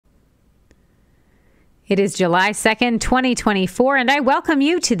It is July 2nd, 2024, and I welcome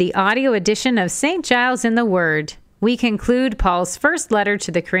you to the audio edition of St. Giles in the Word. We conclude Paul's first letter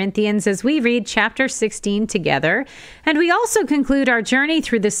to the Corinthians as we read chapter 16 together, and we also conclude our journey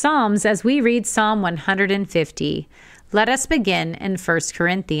through the Psalms as we read Psalm 150. Let us begin in 1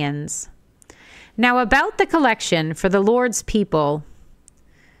 Corinthians. Now about the collection for the Lord's people.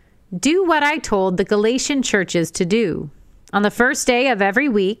 Do what I told the Galatian churches to do. On the first day of every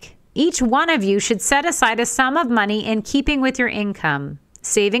week, each one of you should set aside a sum of money in keeping with your income,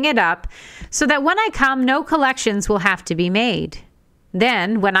 saving it up, so that when I come, no collections will have to be made.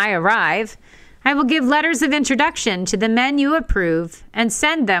 Then, when I arrive, I will give letters of introduction to the men you approve and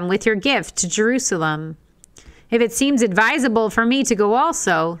send them with your gift to Jerusalem. If it seems advisable for me to go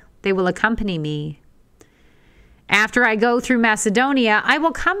also, they will accompany me. After I go through Macedonia, I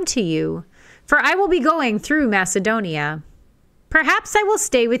will come to you, for I will be going through Macedonia. Perhaps I will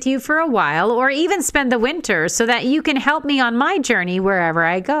stay with you for a while, or even spend the winter, so that you can help me on my journey wherever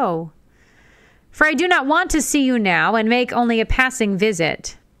I go. For I do not want to see you now and make only a passing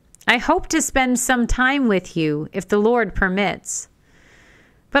visit. I hope to spend some time with you, if the Lord permits.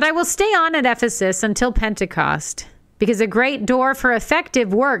 But I will stay on at Ephesus until Pentecost, because a great door for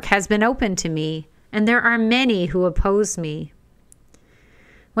effective work has been opened to me, and there are many who oppose me.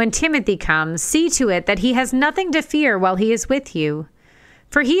 When Timothy comes, see to it that he has nothing to fear while he is with you,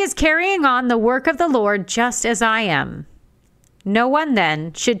 for he is carrying on the work of the Lord just as I am. No one,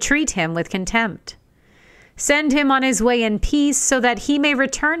 then, should treat him with contempt. Send him on his way in peace so that he may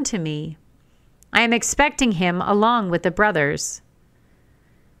return to me. I am expecting him along with the brothers.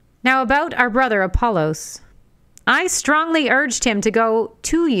 Now about our brother Apollos. I strongly urged him to go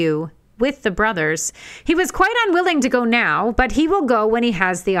to you with the brothers. He was quite unwilling to go now, but he will go when he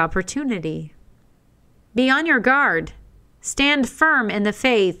has the opportunity. Be on your guard. Stand firm in the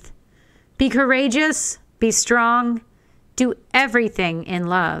faith. Be courageous. Be strong. Do everything in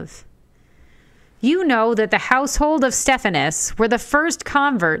love. You know that the household of Stephanas were the first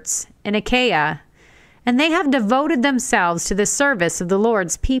converts in Achaia, and they have devoted themselves to the service of the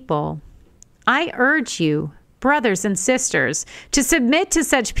Lord's people. I urge you, brothers and sisters, to submit to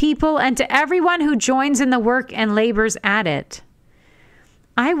such people and to everyone who joins in the work and labors at it.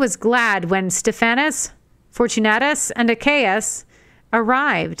 I was glad when Stephanas, Fortunatus, and Achaeus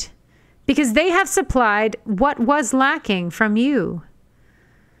arrived, because they have supplied what was lacking from you.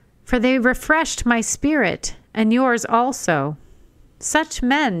 For they refreshed my spirit, and yours also. Such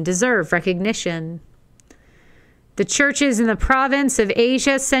men deserve recognition. The churches in the province of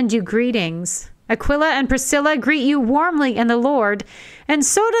Asia send you greetings. Aquila and Priscilla greet you warmly in the Lord, and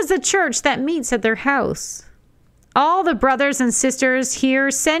so does the church that meets at their house. All the brothers and sisters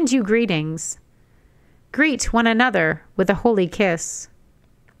here send you greetings. Greet one another with a holy kiss.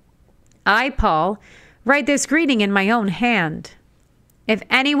 I, Paul, write this greeting in my own hand. If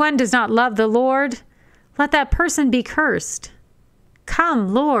anyone does not love the Lord, let that person be cursed.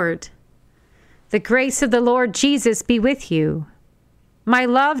 Come, Lord. The grace of the Lord Jesus be with you. My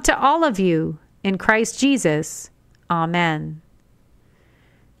love to all of you. In Christ Jesus. Amen.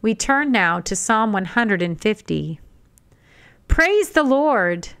 We turn now to Psalm 150. Praise the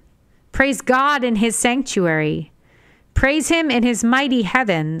Lord. Praise God in his sanctuary. Praise him in his mighty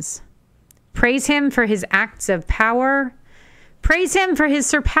heavens. Praise him for his acts of power. Praise him for his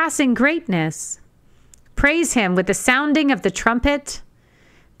surpassing greatness. Praise him with the sounding of the trumpet.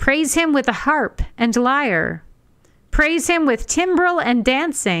 Praise him with the harp and lyre. Praise him with timbrel and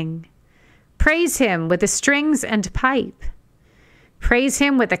dancing. Praise him with the strings and pipe. Praise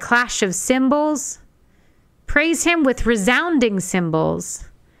him with the clash of cymbals. Praise him with resounding cymbals.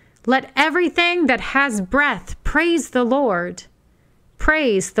 Let everything that has breath praise the Lord.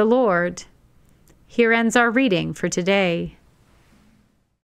 Praise the Lord. Here ends our reading for today.